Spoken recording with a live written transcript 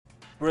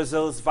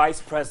Brazil's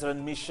Vice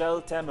President Michel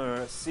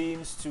Temer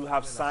seems to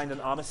have signed an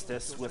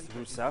armistice with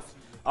Rousseff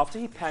after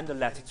he penned a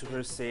letter to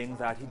her saying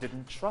that he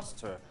didn't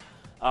trust her.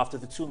 After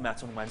the two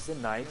met on Wednesday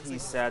night, he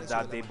said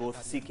that they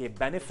both seek a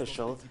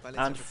beneficial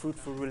and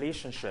fruitful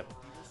relationship.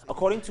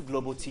 According to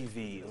Global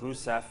TV,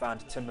 Rousseff and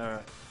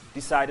Temer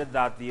decided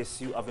that the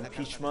issue of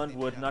impeachment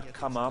would not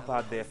come up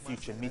at their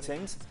future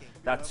meetings,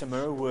 that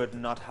Temer would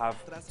not have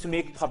to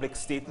make public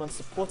statements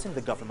supporting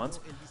the government,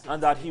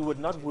 and that he would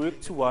not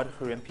work toward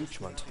her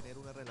impeachment.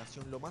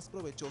 Lo más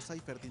provechosa y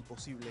fértil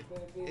posible.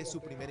 Es su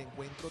primer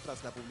encuentro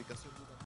tras la publicación